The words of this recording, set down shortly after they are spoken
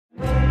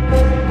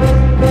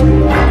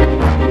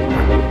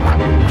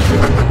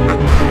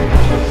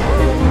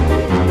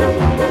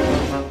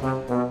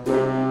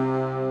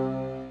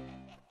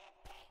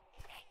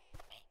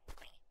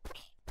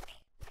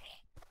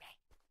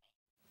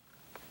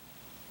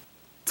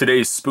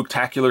Today's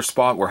spooktacular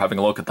spot, we're having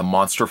a look at the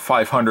Monster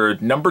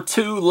 500, number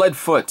 2,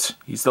 Leadfoot.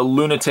 He's the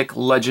Lunatic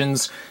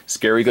Legends,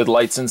 scary good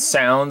lights and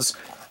sounds.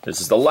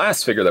 This is the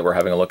last figure that we're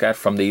having a look at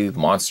from the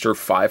Monster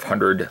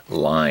 500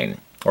 line,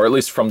 or at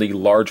least from the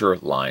larger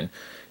line.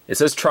 It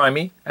says try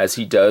me, as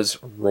he does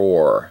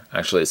roar.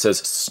 Actually, it says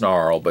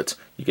snarl, but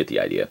you get the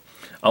idea.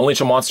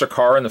 Unleash a monster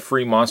car in the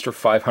free Monster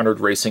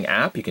 500 Racing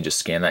app. You can just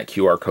scan that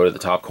QR code at the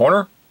top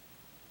corner.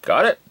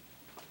 Got it?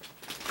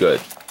 Good.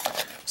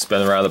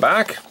 Spin around the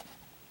back.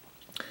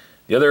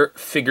 The other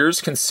figures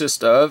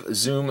consist of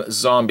Zoom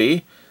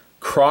Zombie,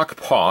 Crock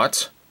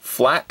Pot,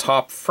 Flat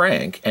Top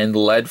Frank, and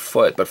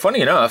Leadfoot. But funny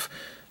enough,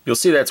 you'll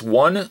see that's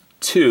 1,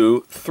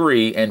 2,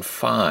 3, and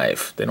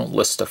 5. They don't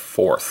list a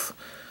fourth.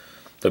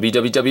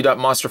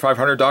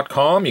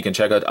 www.monster500.com. You can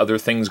check out other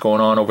things going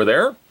on over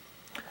there. It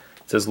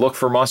says look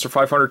for Monster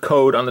 500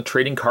 code on the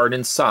trading card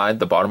inside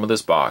the bottom of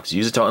this box.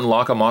 Use it to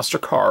unlock a monster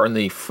car in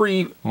the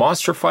free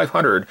Monster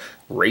 500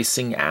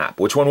 Racing app.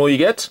 Which one will you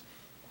get?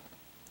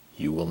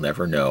 You will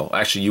never know.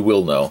 Actually, you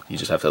will know. You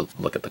just have to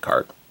look at the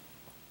card.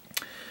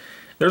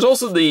 There's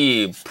also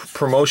the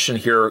promotion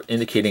here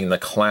indicating the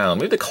clown.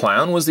 Maybe the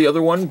clown was the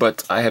other one,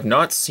 but I have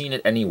not seen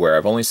it anywhere.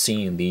 I've only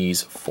seen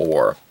these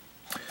 4.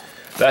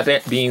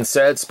 That being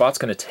said, Spot's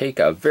going to take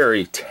a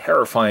very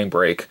terrifying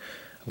break.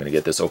 I'm going to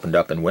get this opened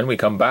up, and when we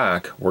come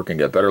back, we're going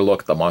to get a better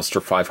look at the Monster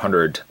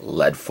 500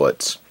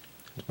 Leadfoot.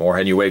 More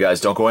heading your way,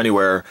 guys. Don't go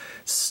anywhere.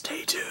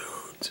 Stay tuned.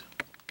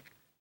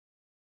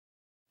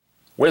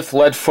 With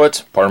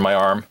Leadfoot, pardon my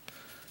arm,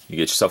 you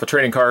get yourself a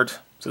trading card. It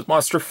says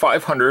Monster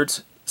 500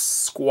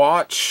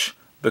 Squatch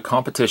the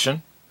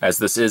Competition, as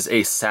this is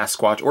a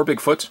Sasquatch or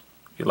Bigfoot.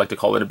 If you'd like to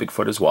call it a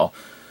Bigfoot as well.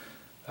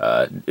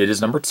 It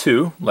is number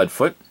 2,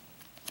 Leadfoot.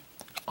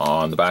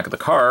 On the back of the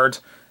card,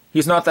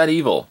 he's not that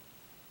evil.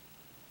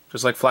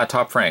 Just like Flat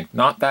Top Frank,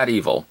 not that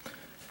evil.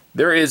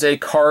 There is a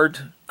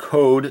card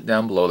code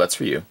down below, that's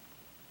for you,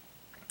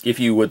 if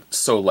you would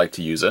so like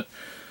to use it.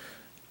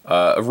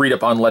 A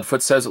read-up on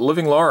Leadfoot says,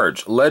 living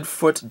large,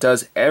 Leadfoot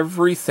does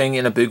everything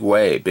in a big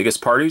way.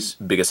 Biggest parties,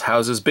 biggest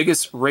houses,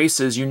 biggest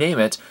races, you name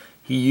it.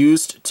 He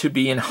used to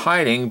be in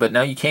hiding, but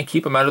now you can't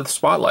keep him out of the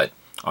spotlight.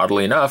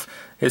 Oddly enough,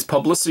 his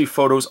publicity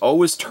photos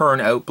always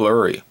turn out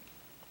blurry.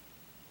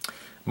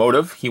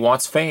 Motive, he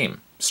wants fame.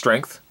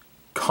 Strength,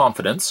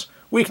 confidence.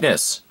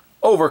 Weakness,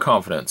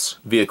 overconfidence.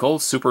 Vehicle,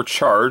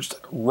 supercharged,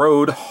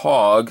 road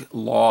hog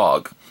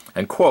log.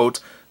 And quote,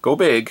 go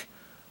big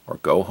or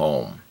go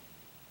home.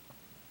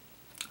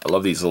 I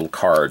love these little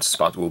cards.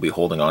 Spot will be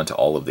holding on to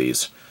all of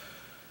these.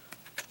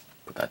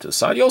 Put that to the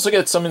side. You also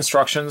get some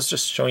instructions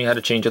just showing you how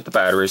to change out the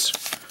batteries.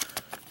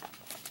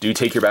 Do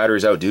take your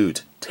batteries out,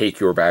 dude.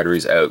 Take your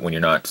batteries out when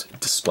you're not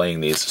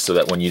displaying these so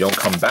that when you don't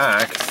come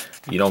back,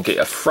 you don't get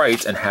a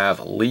fright and have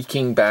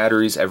leaking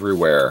batteries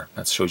everywhere.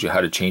 That shows you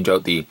how to change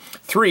out the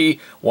 3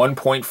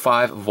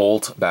 1.5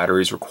 volt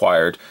batteries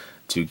required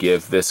to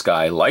give this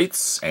guy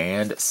lights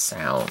and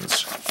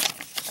sounds.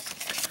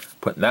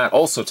 Putting that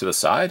also to the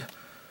side.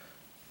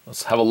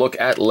 Let's have a look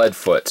at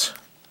Leadfoot.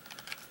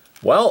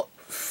 Well,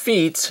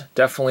 feet,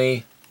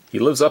 definitely, he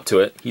lives up to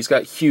it. He's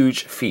got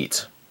huge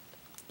feet.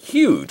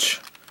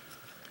 Huge.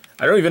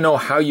 I don't even know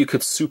how you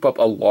could soup up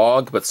a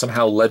log, but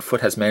somehow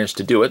Leadfoot has managed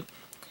to do it.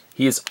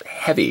 He is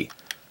heavy.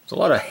 There's a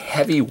lot of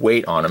heavy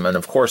weight on him, and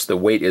of course the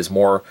weight is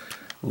more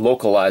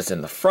localized in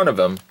the front of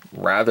him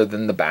rather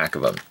than the back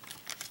of him.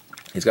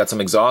 He's got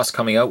some exhaust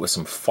coming out with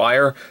some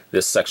fire.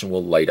 This section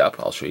will light up.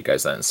 I'll show you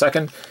guys that in a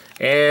second.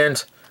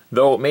 And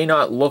though it may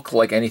not look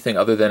like anything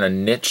other than a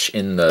niche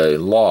in the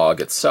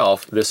log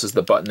itself, this is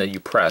the button that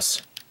you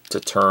press to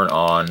turn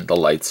on the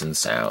lights and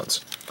sounds.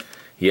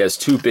 He has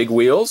 2 big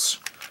wheels.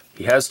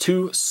 He has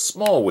 2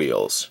 small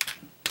wheels.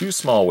 2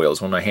 small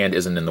wheels when my hand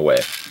isn't in the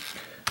way.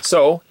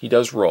 So he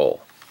does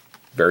roll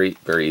very,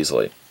 very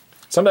easily.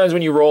 Sometimes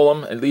when you roll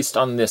him, at least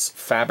on this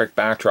fabric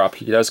backdrop,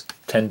 he does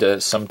tend to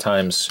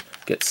sometimes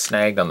get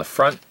snagged on the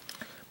front.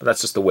 But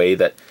that's just the way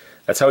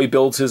that's how he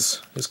builds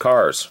his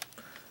cars.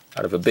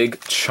 Out of a big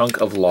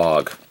chunk of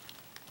log.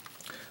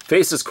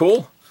 Face is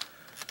cool.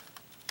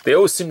 They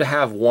always seem to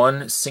have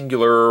one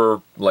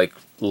singular like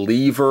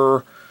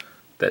lever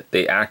that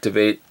they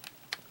activate.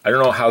 I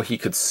don't know how he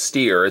could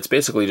steer. It's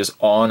basically just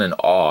on and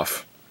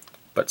off.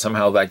 But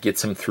somehow that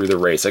gets him through the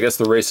race. I guess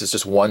the race is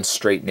just one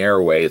straight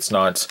narrow way. It's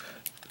not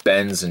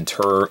bends and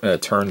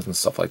turns and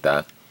stuff like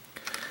that.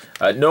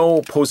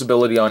 No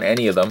posability on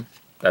any of them.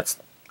 That's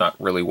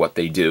not really what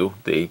they do.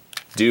 They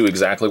do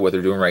exactly what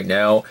they're doing right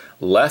now.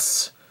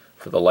 Less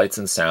for the lights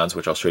and sounds,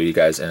 which I'll show you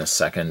guys in a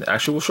second.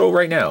 Actually, we'll show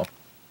right now.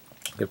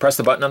 You press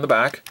the button on the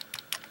back,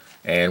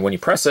 and when you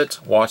press it,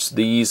 watch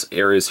these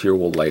areas here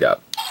will light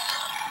up.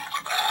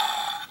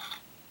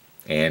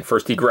 And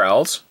first he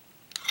growls.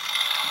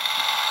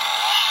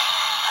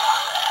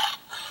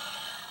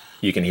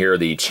 You can hear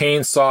the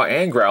chainsaw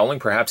and growling.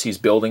 Perhaps he's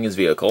building his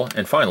vehicle.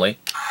 And finally,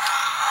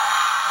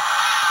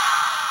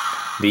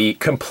 the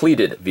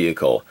completed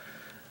vehicle.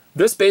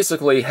 This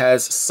basically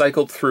has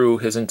cycled through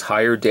his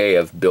entire day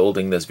of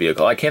building this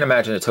vehicle. I can't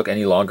imagine it took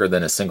any longer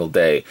than a single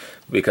day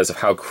because of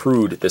how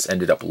crude this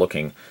ended up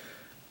looking.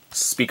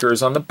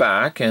 speakers on the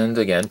back, and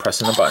again,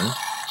 pressing a button.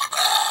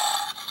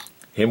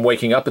 Him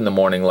waking up in the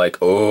morning like,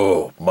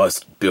 oh,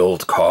 must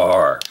build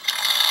car.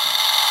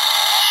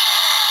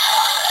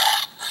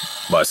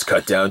 Must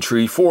cut down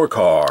tree for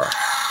car.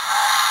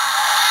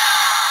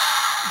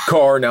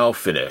 Car now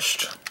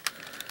finished.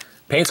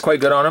 Paint's quite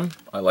good on him.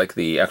 I like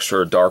the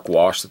extra dark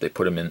wash that they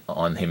put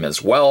on him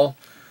as well.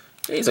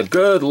 He's a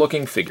good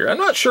looking figure. I'm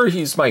not sure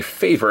he's my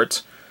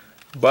favorite,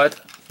 but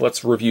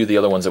let's review the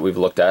other ones that we've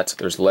looked at.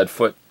 There's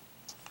Leadfoot.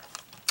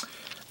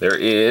 There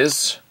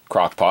is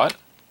Crock-Pot.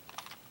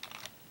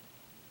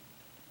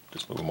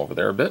 Just move him over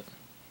there a bit.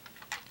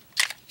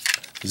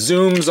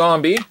 Zoom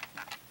Zombie.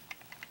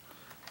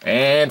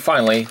 And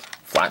finally,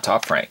 Flat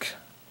Top Frank.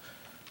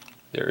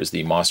 There is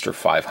the Monster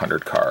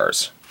 500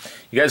 cars.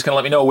 You guys can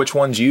let me know which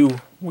one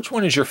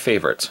is your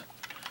favorite.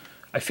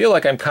 I feel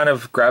like I'm kind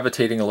of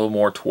gravitating a little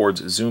more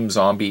towards Zoom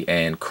Zombie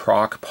and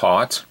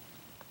Crock-Pot.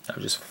 I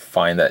just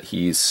find that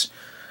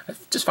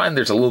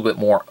there's a little bit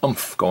more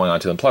oomph going on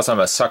to them. Plus, I'm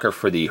a sucker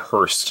for the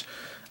Hearst.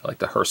 I like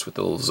the Hearst with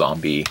the little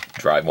zombie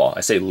drive. Well,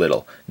 I say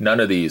little. None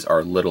of these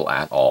are little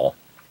at all.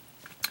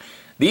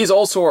 These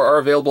also are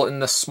available in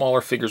the smaller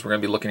figures. We're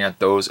going to be looking at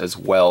those as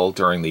well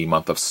during the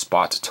month of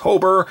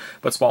Spot-tober.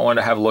 But Spot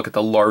wanted to have a look at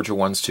the larger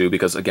ones too,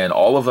 because again,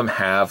 all of them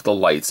have the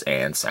lights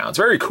and sounds.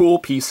 Very cool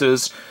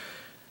pieces.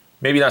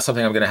 Maybe not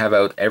something I'm going to have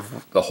out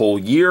the whole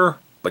year,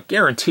 but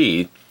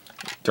guaranteed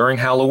during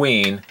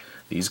Halloween,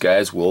 these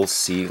guys will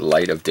see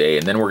light of day.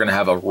 And then we're going to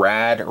have a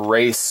rad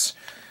race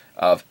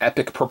of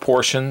epic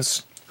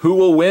proportions. Who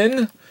will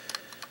win?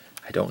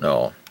 I don't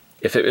know.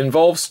 If it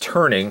involves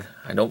turning,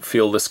 I don't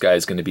feel this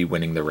guy's going to be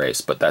winning the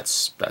race, but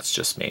that's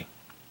just me.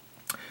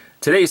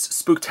 Today's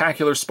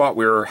Spooktacular Spot,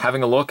 we're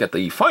having a look at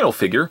the final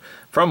figure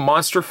from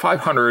Monster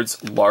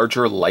 500's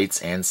larger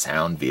lights and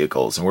sound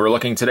vehicles. And we're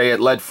looking today at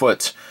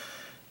Leadfoot,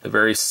 the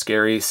very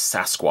scary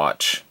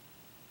Sasquatch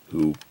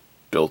who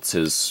built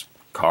his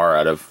car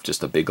out of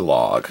just a big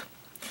log.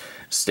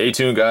 Stay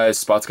tuned, guys.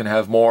 Spot's going to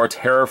have more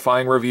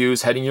terrifying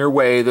reviews heading your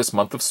way this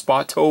month of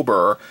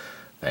Spot-tober.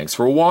 Thanks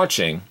for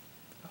watching.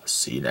 I'll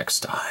see you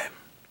next time.